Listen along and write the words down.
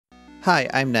Hi,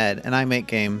 I'm Ned, and I make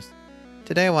games.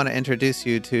 Today I want to introduce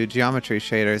you to geometry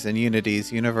shaders in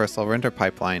Unity's Universal Render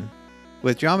Pipeline.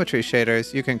 With geometry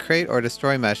shaders, you can create or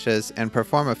destroy meshes and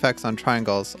perform effects on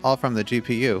triangles all from the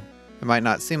GPU. It might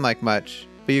not seem like much,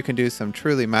 but you can do some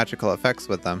truly magical effects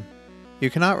with them. You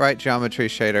cannot write geometry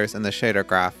shaders in the shader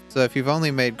graph, so if you've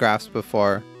only made graphs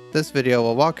before, this video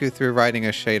will walk you through writing a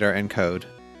shader in code.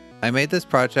 I made this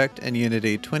project in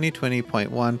Unity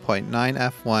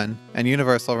 2020.1.9f1 and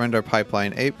Universal Render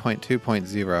Pipeline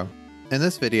 8.2.0. In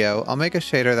this video, I'll make a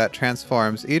shader that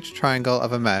transforms each triangle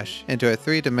of a mesh into a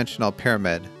three-dimensional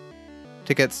pyramid.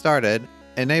 To get started,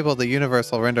 enable the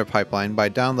Universal Render Pipeline by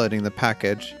downloading the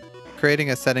package, creating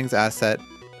a settings asset,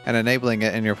 and enabling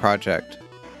it in your project.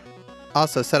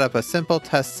 Also set up a simple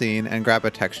test scene and grab a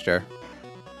texture.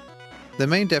 The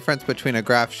main difference between a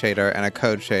graph shader and a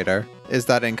code shader is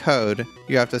that in code,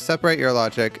 you have to separate your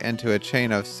logic into a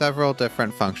chain of several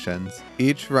different functions,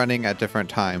 each running at different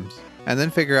times, and then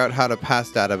figure out how to pass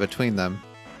data between them.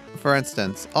 For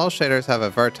instance, all shaders have a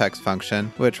vertex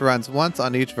function, which runs once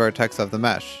on each vertex of the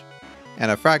mesh,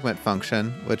 and a fragment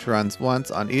function, which runs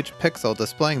once on each pixel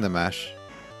displaying the mesh.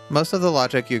 Most of the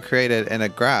logic you created in a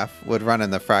graph would run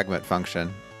in the fragment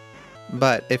function.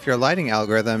 But if your lighting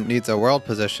algorithm needs a world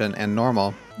position and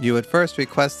normal, you would first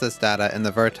request this data in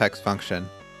the vertex function.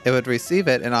 It would receive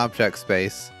it in object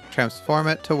space, transform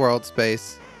it to world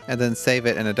space, and then save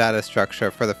it in a data structure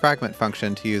for the fragment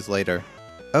function to use later.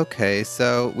 Okay,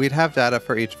 so we'd have data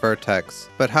for each vertex,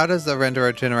 but how does the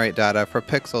renderer generate data for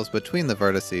pixels between the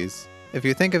vertices? If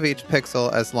you think of each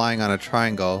pixel as lying on a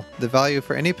triangle, the value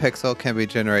for any pixel can be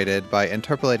generated by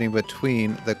interpolating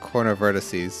between the corner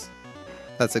vertices.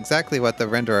 That's exactly what the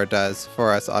renderer does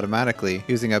for us automatically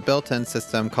using a built-in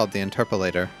system called the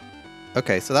interpolator.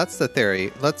 Okay, so that's the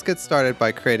theory. Let's get started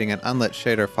by creating an unlit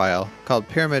shader file called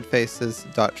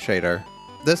pyramidfaces.shader.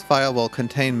 This file will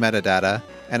contain metadata,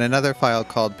 and another file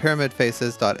called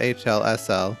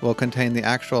pyramidfaces.hlsl will contain the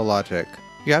actual logic.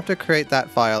 You have to create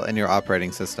that file in your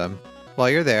operating system.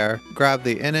 While you're there, grab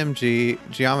the nmg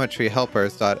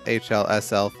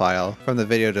geometryhelpers.hlsl file from the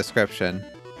video description.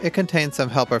 It contains some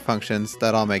helper functions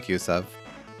that I'll make use of.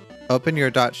 Open your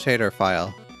 .shader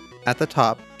file. At the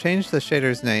top, change the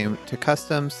shader's name to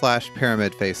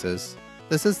custom/pyramidfaces.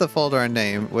 This is the folder and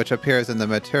name which appears in the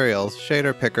Materials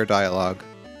Shader Picker dialog.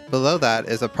 Below that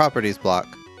is a Properties block.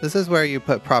 This is where you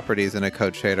put properties in a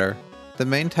code shader. The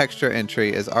main texture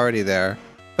entry is already there,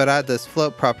 but add this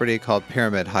float property called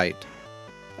pyramid height.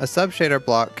 A subshader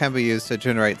block can be used to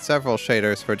generate several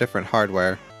shaders for different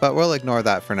hardware, but we'll ignore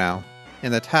that for now.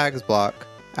 In the tags block,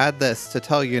 add this to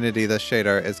tell Unity the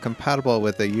shader is compatible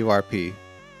with the URP.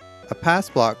 A pass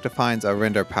block defines a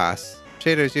render pass.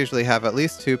 Shaders usually have at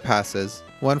least two passes,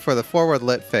 one for the forward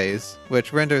lit phase,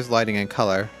 which renders lighting and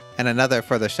color, and another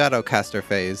for the shadow caster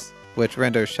phase, which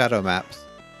renders shadow maps.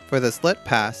 For this lit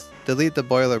pass, delete the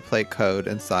boilerplate code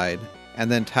inside,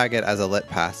 and then tag it as a lit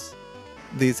pass.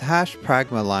 These hash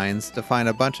pragma lines define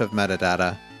a bunch of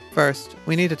metadata. First,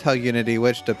 we need to tell Unity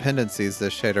which dependencies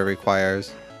this shader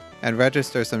requires, and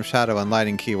register some shadow and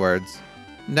lighting keywords.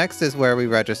 Next is where we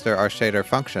register our shader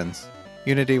functions.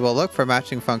 Unity will look for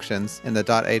matching functions in the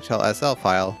 .hlsl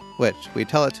file, which we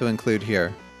tell it to include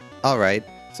here. Alright,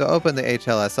 so open the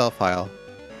HLSL file.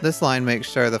 This line makes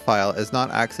sure the file is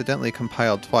not accidentally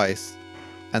compiled twice,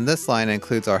 and this line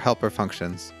includes our helper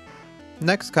functions.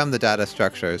 Next come the data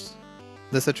structures.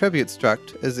 This attribute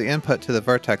struct is the input to the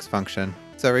vertex function.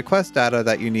 So request data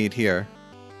that you need here.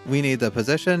 We need the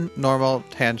position, normal,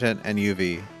 tangent, and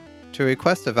UV. To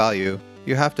request a value,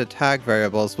 you have to tag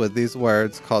variables with these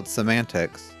words called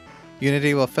semantics.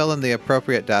 Unity will fill in the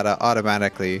appropriate data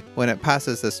automatically when it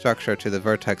passes the structure to the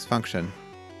vertex function.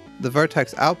 The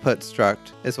vertex output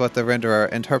struct is what the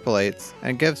renderer interpolates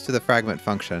and gives to the fragment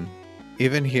function.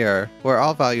 Even here, where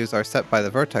all values are set by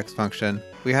the vertex function,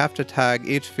 we have to tag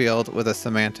each field with a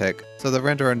semantic so the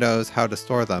renderer knows how to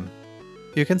store them.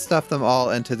 You can stuff them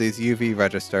all into these UV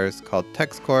registers called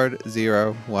textcord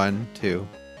 0, 1, 2.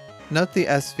 Note the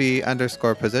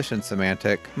SV_position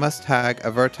semantic must tag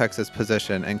a vertex's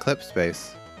position in clip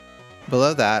space.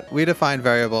 Below that, we define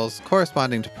variables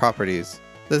corresponding to properties.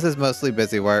 This is mostly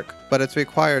busy work, but it's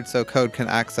required so code can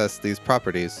access these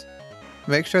properties.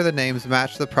 Make sure the names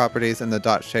match the properties in the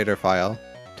 .shader file.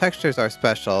 Textures are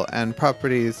special, and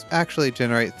properties actually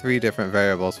generate three different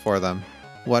variables for them.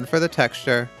 One for the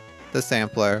texture, the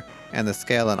sampler, and the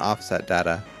scale and offset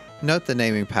data. Note the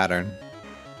naming pattern.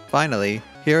 Finally,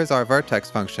 here is our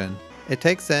vertex function. It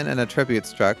takes in an attribute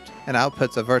struct and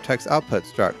outputs a vertex output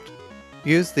struct.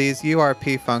 Use these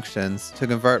URP functions to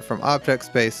convert from object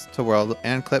space to world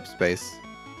and clip space.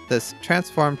 This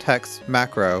transform text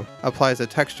macro applies a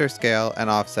texture scale and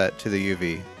offset to the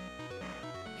UV.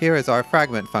 Here is our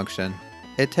fragment function.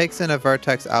 It takes in a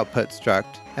vertex output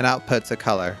struct and outputs a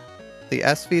color. The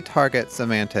SV target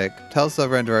semantic tells the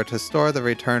renderer to store the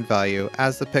return value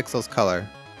as the pixel's color.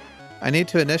 I need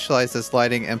to initialize this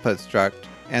lighting input struct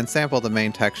and sample the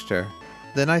main texture.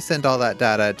 Then I send all that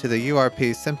data to the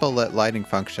URP simple lit lighting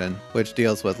function, which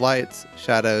deals with lights,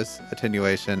 shadows,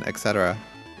 attenuation, etc.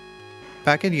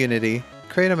 Back in Unity,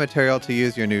 create a material to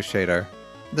use your new shader.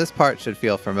 This part should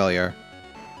feel familiar.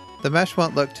 The mesh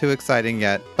won't look too exciting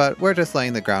yet, but we're just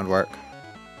laying the groundwork.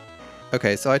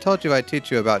 Okay, so I told you I'd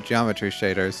teach you about geometry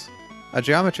shaders. A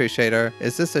geometry shader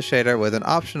is just a shader with an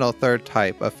optional third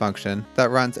type of function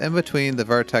that runs in between the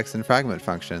vertex and fragment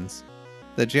functions.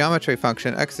 The geometry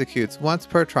function executes once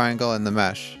per triangle in the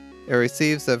mesh. It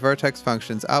receives the vertex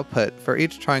function's output for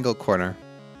each triangle corner.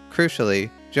 Crucially,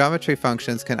 geometry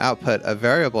functions can output a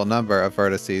variable number of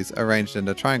vertices arranged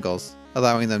into triangles,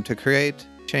 allowing them to create,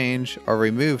 change, or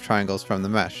remove triangles from the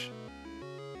mesh.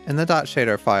 In the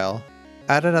 .shader file,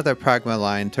 add another pragma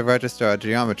line to register a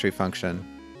geometry function.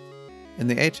 In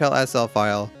the HLSL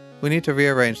file, we need to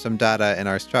rearrange some data in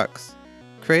our structs.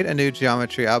 Create a new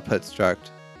geometry output struct,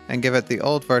 and give it the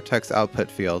old vertex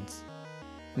output fields.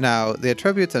 Now, the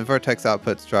attributes in vertex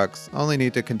output structs only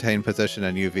need to contain position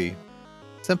and UV.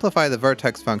 Simplify the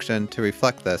vertex function to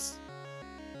reflect this.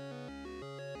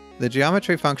 The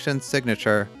geometry function's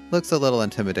signature looks a little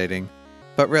intimidating,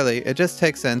 but really it just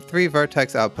takes in 3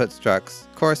 vertex output structs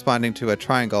corresponding to a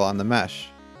triangle on the mesh.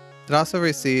 It also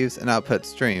receives an output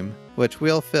stream, which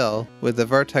we'll fill with the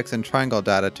vertex and triangle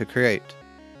data to create.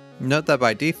 Note that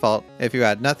by default, if you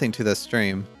add nothing to this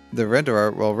stream, the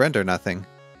renderer will render nothing.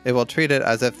 It will treat it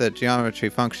as if the geometry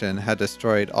function had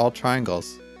destroyed all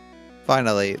triangles.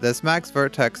 Finally, this max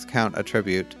vertex count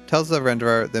attribute tells the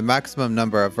renderer the maximum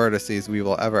number of vertices we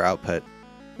will ever output.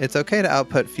 It's okay to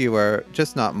output fewer,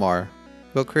 just not more.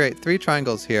 We'll create 3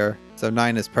 triangles here, so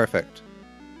 9 is perfect.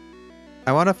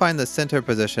 I want to find the center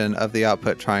position of the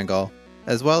output triangle,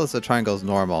 as well as the triangle's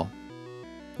normal.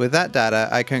 With that data,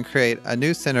 I can create a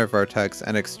new center vertex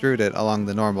and extrude it along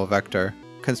the normal vector,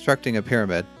 constructing a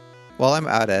pyramid. While I'm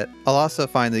at it, I'll also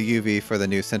find the UV for the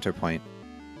new center point.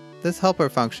 This helper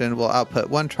function will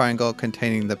output one triangle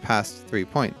containing the past 3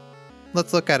 points.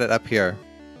 Let's look at it up here.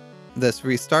 This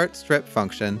restart strip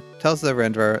function tells the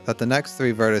renderer that the next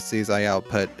 3 vertices I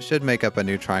output should make up a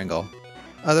new triangle.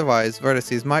 Otherwise,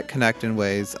 vertices might connect in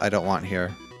ways I don't want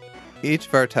here. Each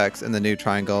vertex in the new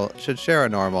triangle should share a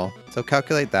normal, so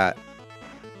calculate that.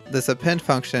 This append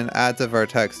function adds a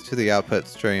vertex to the output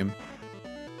stream,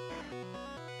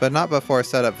 but not before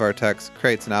setup vertex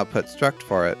creates an output struct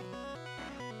for it.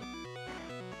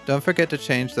 Don't forget to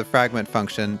change the fragment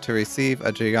function to receive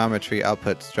a geometry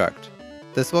output struct.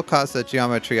 This will cause the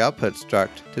geometry output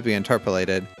struct to be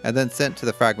interpolated and then sent to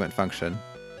the fragment function.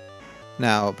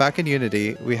 Now, back in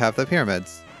Unity, we have the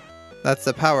pyramids. That's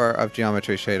the power of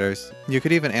geometry shaders. You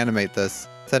could even animate this,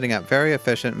 setting up very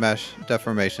efficient mesh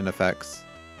deformation effects.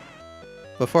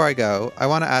 Before I go, I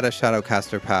want to add a shadow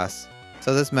caster pass,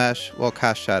 so this mesh will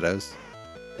cast shadows.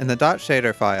 In the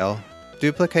 .shader file,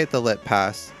 duplicate the lit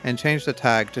pass and change the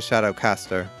tag to shadow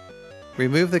caster.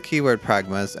 Remove the keyword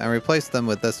pragmas and replace them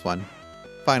with this one.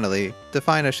 Finally,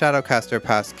 define a shadow caster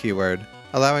pass keyword,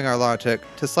 allowing our logic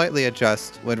to slightly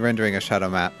adjust when rendering a shadow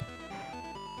map.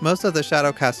 Most of the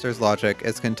shadow caster's logic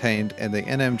is contained in the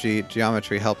NMG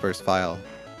geometry helpers file.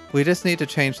 We just need to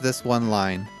change this one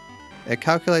line. It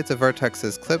calculates a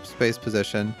vertex's clip space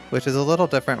position, which is a little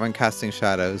different when casting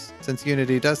shadows, since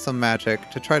Unity does some magic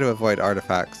to try to avoid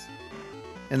artifacts.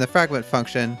 In the fragment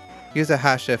function, use a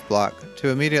hash-if block to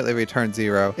immediately return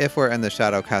 0 if we're in the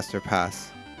shadow caster pass.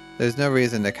 There's no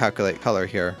reason to calculate color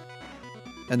here.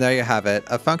 And there you have it,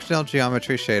 a functional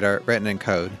geometry shader written in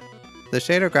code. The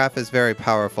shader graph is very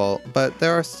powerful, but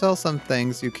there are still some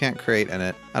things you can't create in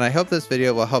it, and I hope this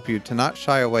video will help you to not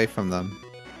shy away from them.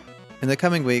 In the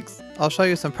coming weeks, I'll show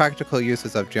you some practical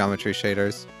uses of geometry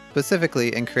shaders,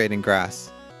 specifically in creating grass.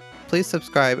 Please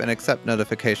subscribe and accept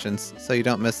notifications so you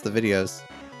don't miss the videos.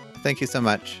 Thank you so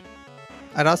much.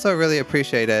 I'd also really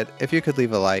appreciate it if you could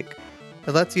leave a like.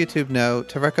 It lets YouTube know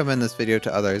to recommend this video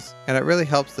to others, and it really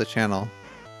helps the channel.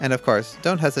 And of course,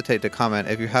 don't hesitate to comment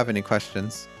if you have any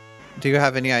questions. Do you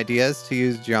have any ideas to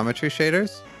use geometry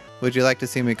shaders? Would you like to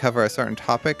see me cover a certain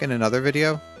topic in another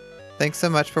video? Thanks so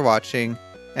much for watching,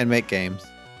 and make games.